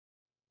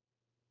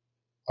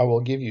I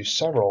will give you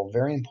several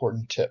very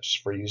important tips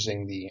for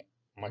using the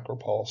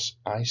Micropulse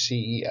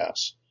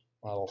ICES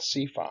Model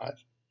C5,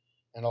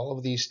 and all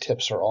of these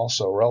tips are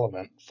also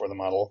relevant for the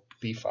Model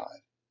B5.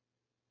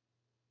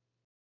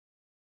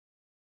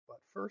 But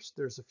first,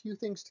 there's a few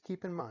things to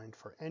keep in mind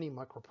for any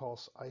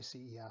Micropulse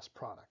ICES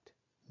product.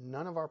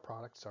 None of our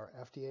products are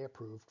FDA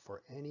approved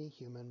for any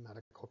human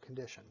medical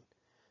condition.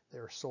 They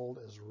are sold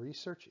as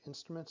research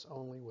instruments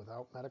only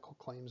without medical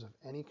claims of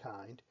any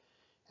kind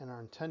and are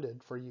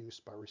intended for use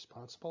by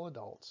responsible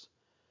adults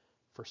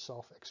for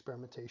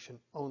self-experimentation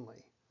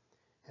only.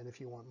 And if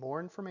you want more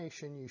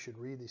information, you should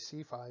read the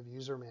C5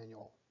 user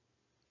manual.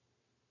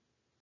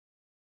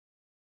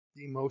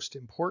 The most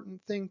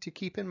important thing to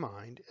keep in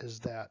mind is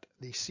that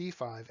the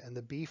C5 and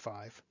the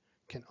B5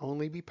 can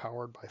only be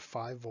powered by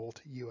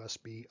 5-volt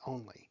USB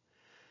only.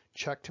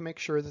 Check to make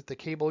sure that the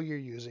cable you're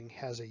using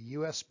has a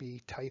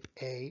USB Type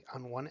A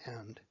on one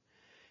end,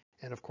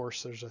 and of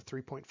course there's a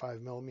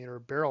 3.5 millimeter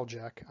barrel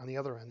jack on the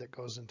other end that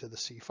goes into the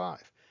C5.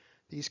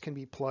 These can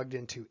be plugged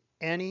into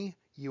any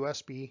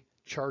USB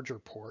charger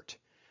port,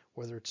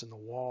 whether it's in the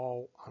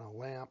wall, on a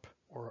lamp,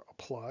 or a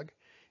plug.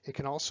 It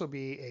can also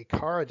be a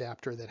car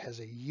adapter that has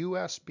a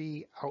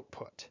USB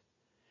output.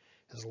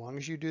 As long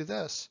as you do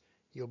this,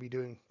 you'll be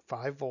doing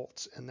 5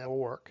 volts and that'll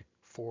work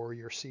for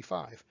your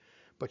C5.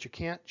 But you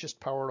can't just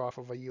power it off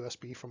of a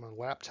USB from a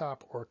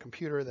laptop or a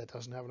computer that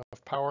doesn't have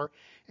enough power,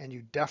 and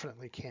you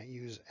definitely can't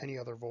use any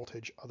other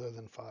voltage other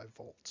than 5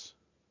 volts.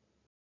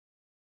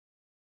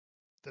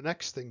 The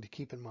next thing to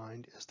keep in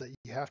mind is that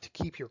you have to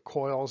keep your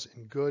coils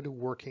in good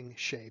working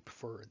shape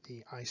for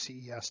the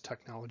ICES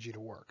technology to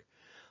work.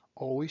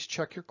 Always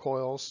check your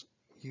coils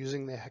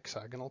using the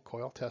hexagonal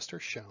coil tester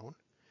shown.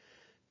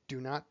 Do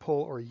not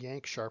pull or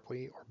yank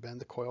sharply or bend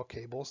the coil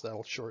cables.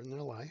 That'll shorten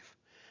their life.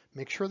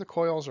 Make sure the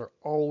coils are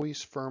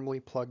always firmly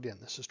plugged in.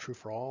 This is true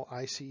for all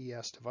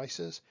ICES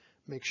devices.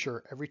 Make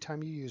sure every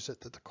time you use it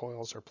that the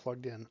coils are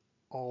plugged in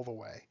all the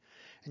way.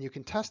 And you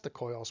can test the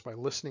coils by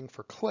listening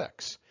for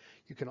clicks.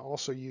 You can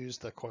also use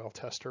the coil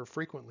tester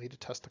frequently to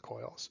test the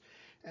coils.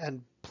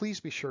 And please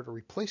be sure to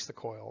replace the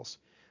coils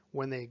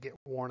when they get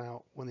worn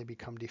out, when they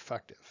become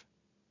defective.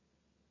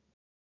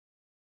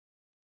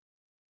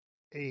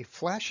 A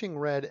flashing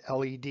red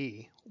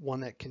LED, one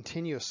that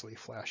continuously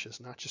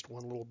flashes, not just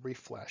one little brief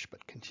flash,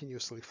 but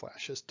continuously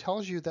flashes,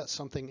 tells you that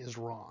something is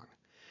wrong.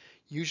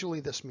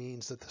 Usually this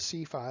means that the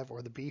C5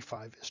 or the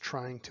B5 is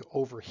trying to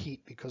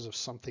overheat because of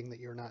something that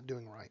you're not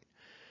doing right.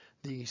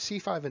 The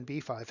C5 and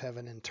B5 have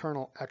an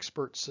internal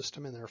expert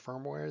system in their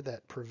firmware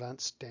that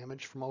prevents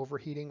damage from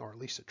overheating, or at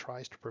least it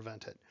tries to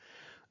prevent it.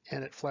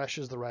 And it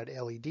flashes the red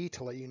LED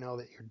to let you know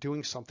that you're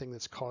doing something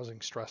that's causing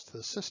stress to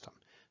the system.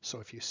 So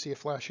if you see a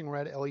flashing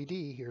red LED,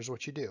 here's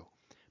what you do.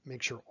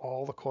 Make sure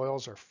all the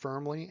coils are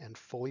firmly and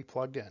fully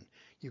plugged in.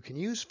 You can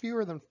use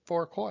fewer than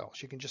 4 coils.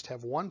 You can just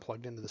have one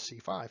plugged into the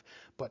C5,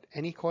 but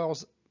any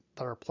coils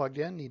that are plugged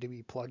in need to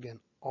be plugged in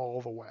all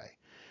the way.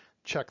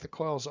 Check the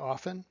coils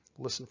often,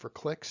 listen for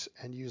clicks,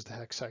 and use the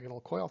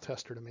hexagonal coil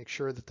tester to make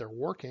sure that they're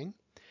working.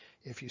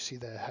 If you see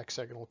the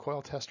hexagonal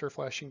coil tester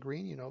flashing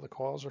green, you know the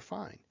coils are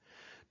fine.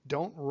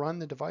 Don't run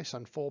the device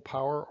on full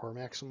power or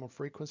maximum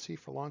frequency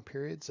for long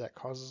periods. That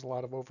causes a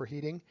lot of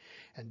overheating.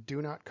 And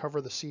do not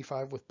cover the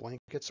C5 with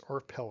blankets or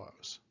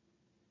pillows.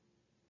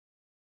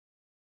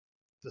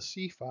 The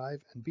C5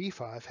 and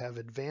B5 have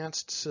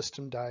advanced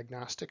system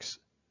diagnostics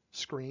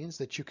screens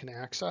that you can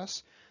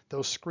access.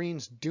 Those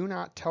screens do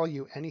not tell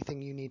you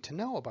anything you need to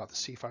know about the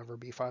C5 or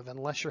B5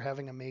 unless you're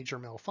having a major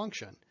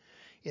malfunction.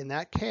 In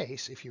that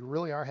case, if you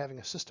really are having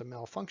a system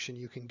malfunction,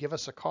 you can give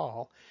us a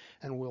call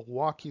and we'll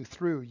walk you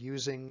through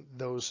using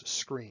those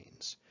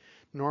screens.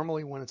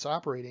 Normally when it's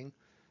operating,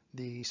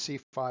 the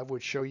C5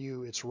 would show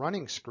you its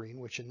running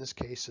screen, which in this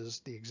case is,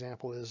 the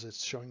example is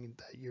it's showing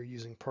that you're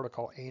using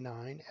protocol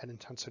A9 at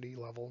intensity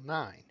level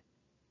 9.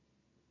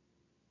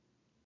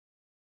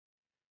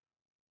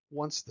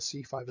 Once the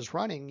C5 is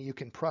running, you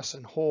can press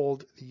and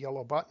hold the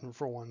yellow button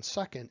for 1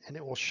 second and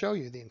it will show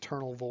you the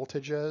internal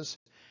voltages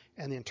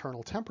and the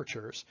internal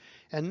temperatures.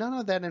 And none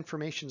of that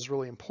information is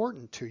really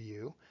important to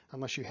you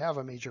unless you have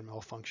a major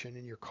malfunction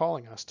and you're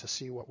calling us to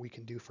see what we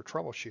can do for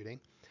troubleshooting.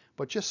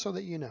 But just so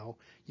that you know,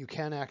 you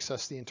can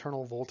access the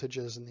internal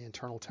voltages and the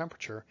internal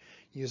temperature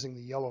using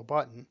the yellow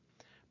button,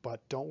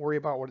 but don't worry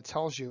about what it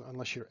tells you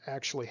unless you're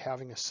actually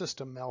having a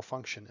system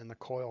malfunction and the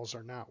coils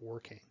are not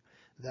working.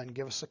 Then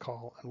give us a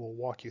call and we'll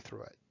walk you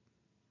through it.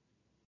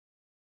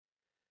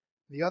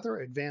 The other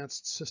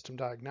advanced system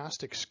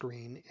diagnostic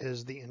screen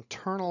is the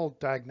internal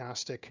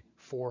diagnostic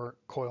for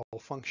coil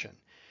function.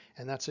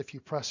 And that's if you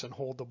press and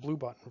hold the blue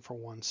button for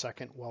 1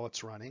 second while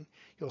it's running,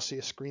 you'll see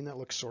a screen that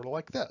looks sort of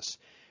like this.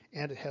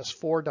 And it has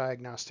 4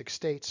 diagnostic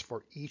states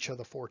for each of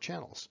the 4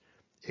 channels.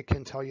 It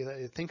can tell you that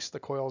it thinks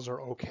the coils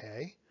are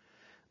okay,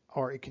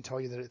 or it can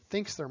tell you that it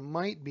thinks there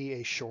might be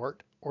a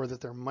short or that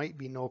there might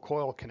be no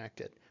coil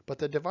connected. But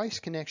the device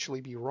can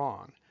actually be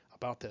wrong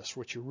about this.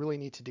 What you really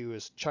need to do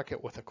is check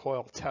it with a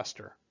coil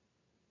tester.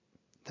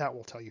 That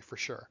will tell you for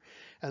sure.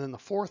 And then the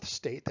 4th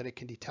state that it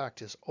can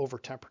detect is over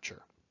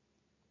temperature.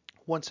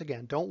 Once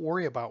again, don't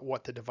worry about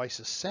what the device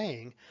is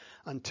saying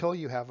until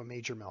you have a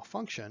major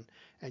malfunction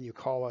and you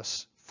call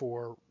us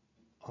for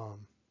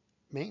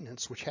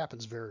maintenance, which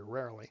happens very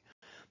rarely.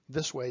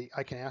 This way,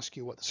 I can ask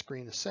you what the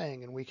screen is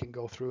saying, and we can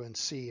go through and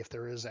see if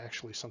there is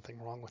actually something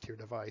wrong with your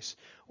device,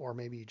 or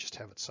maybe you just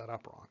have it set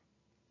up wrong.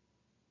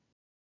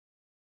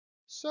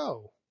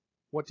 So,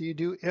 what do you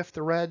do if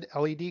the red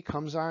LED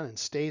comes on and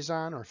stays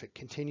on, or if it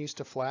continues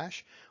to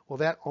flash? Well,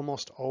 that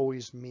almost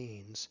always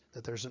means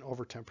that there's an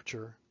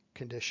overtemperature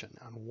condition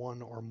on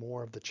one or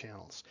more of the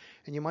channels.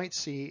 And you might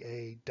see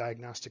a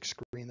diagnostic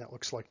screen that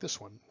looks like this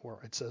one, where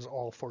it says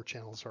all 4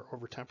 channels are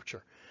over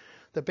temperature.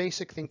 The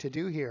basic thing to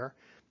do here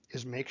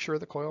is make sure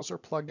the coils are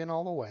plugged in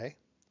all the way,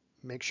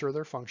 make sure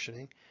they're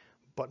functioning,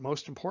 but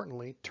most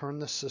importantly, turn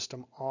the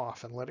system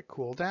off and let it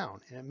cool down.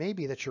 And it may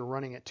be that you're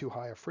running at too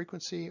high a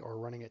frequency or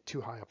running at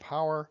too high a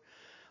power,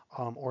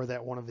 or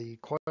that one of the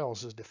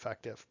coils is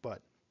defective,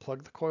 but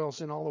plug the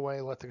coils in all the way,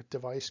 let the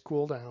device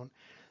cool down,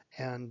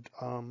 and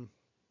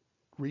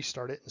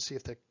restart it and see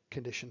if the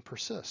condition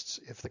persists.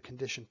 If the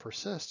condition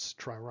persists,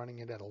 try running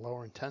it at a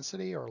lower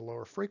intensity or a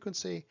lower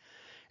frequency.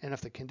 And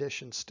if the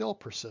condition still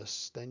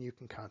persists, then you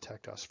can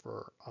contact us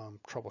for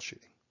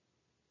troubleshooting.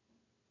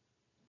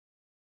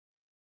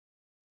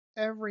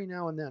 Every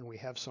now and then we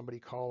have somebody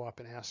call up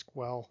and ask,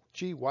 well,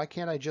 gee, why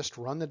can't I just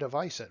run the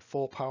device at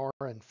full power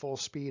and full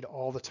speed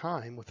all the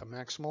time with a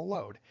maximal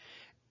load?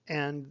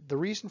 And the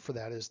reason for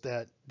that is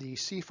that the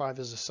C5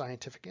 is a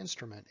scientific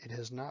instrument. It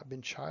has not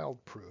been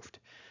child-proofed.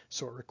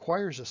 So it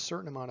requires a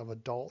certain amount of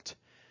adult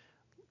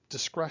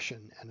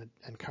discretion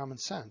and common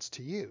sense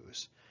to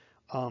use.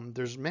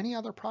 There's many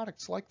other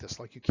products like this,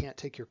 like you can't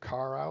take your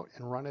car out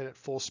and run it at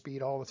full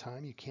speed all the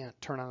time. You can't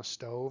turn on a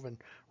stove and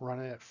run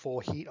it at full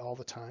heat all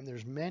the time.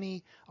 There's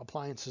many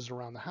appliances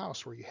around the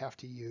house where you have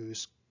to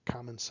use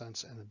common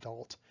sense and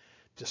adult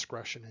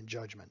discretion and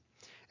judgment.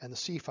 And the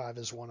C5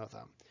 is one of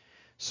them.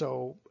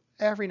 So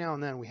every now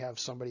and then we have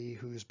somebody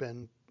who's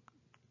been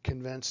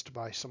convinced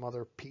by some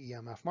other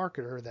PEMF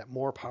marketer that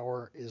more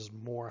power is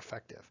more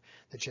effective,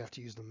 that you have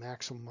to use the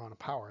maximum amount of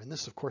power. And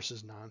this, of course,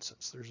 is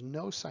nonsense. There's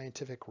no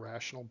scientific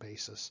rational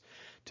basis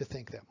to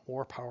think that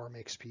more power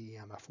makes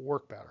PEMF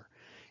work better.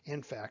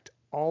 In fact,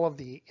 all of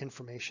the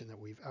information that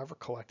we've ever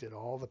collected,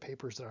 all the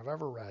papers that I've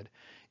ever read,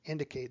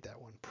 indicate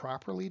that when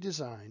properly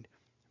designed,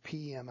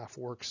 PEMF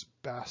works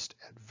best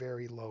at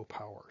very low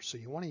power. So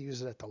you want to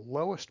use it at the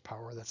lowest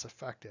power that's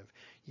effective.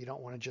 You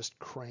don't want to just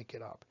crank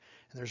it up.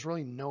 And there's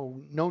really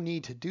no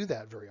need to do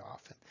that very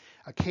often.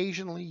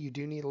 Occasionally you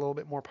do need a little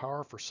bit more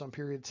power for some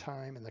period of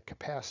time, and the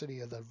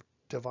capacity of the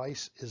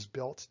device is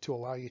built to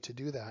allow you to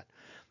do that.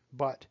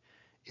 But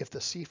if the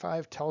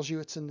C5 tells you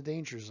it's in the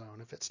danger zone,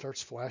 if it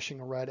starts flashing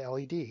a red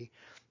LED,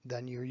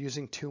 then you're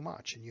using too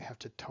much, and you have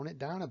to tone it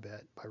down a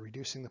bit by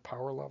reducing the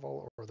power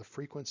level or the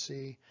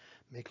frequency,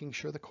 making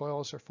sure the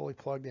coils are fully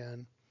plugged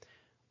in.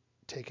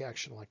 Take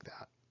action like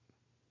that.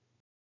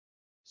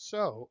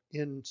 So,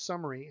 in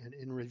summary and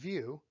in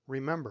review,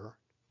 remember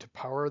to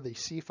power the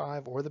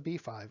C5 or the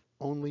B5,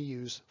 only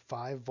use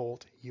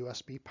 5-volt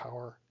USB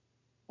power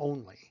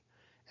only,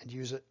 and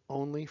use it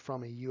only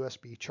from a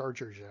USB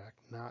charger jack,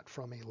 not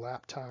from a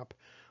laptop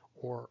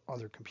or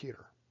other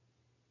computer.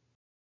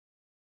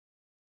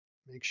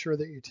 Make sure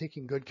that you're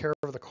taking good care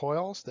of the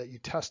coils, that you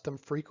test them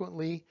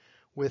frequently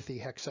with the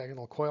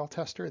hexagonal coil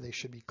tester. They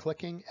should be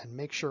clicking, and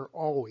make sure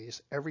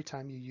always, every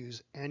time you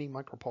use any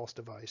micropulse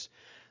device,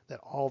 that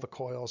all the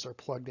coils are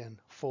plugged in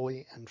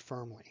fully and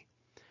firmly.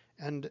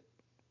 And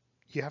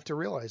you have to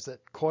realize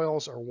that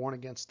coils are worn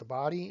against the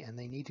body, and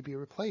they need to be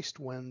replaced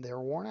when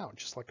they're worn out,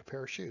 just like a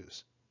pair of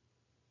shoes.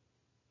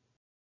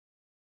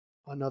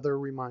 Another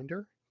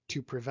reminder,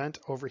 to prevent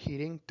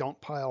overheating, don't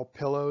pile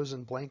pillows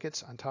and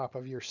blankets on top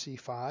of your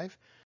C5.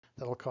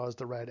 That'll cause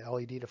the red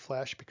LED to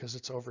flash because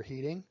it's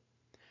overheating.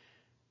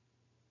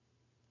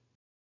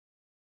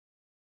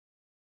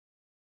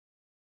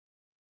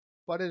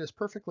 But it is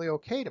perfectly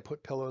okay to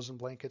put pillows and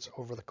blankets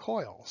over the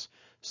coils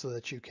so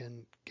that you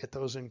can get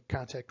those in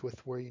contact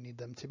with where you need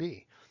them to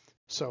be.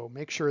 So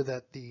make sure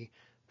that the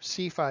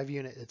C5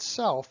 unit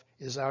itself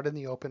is out in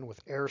the open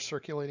with air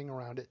circulating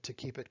around it to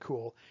keep it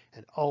cool,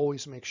 and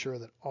always make sure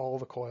that all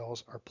the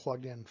coils are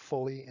plugged in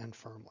fully and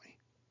firmly.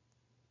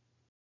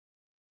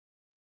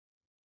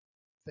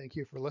 Thank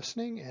you for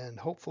listening, and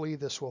hopefully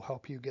this will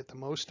help you get the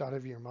most out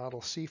of your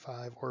Model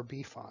C5 or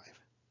B5.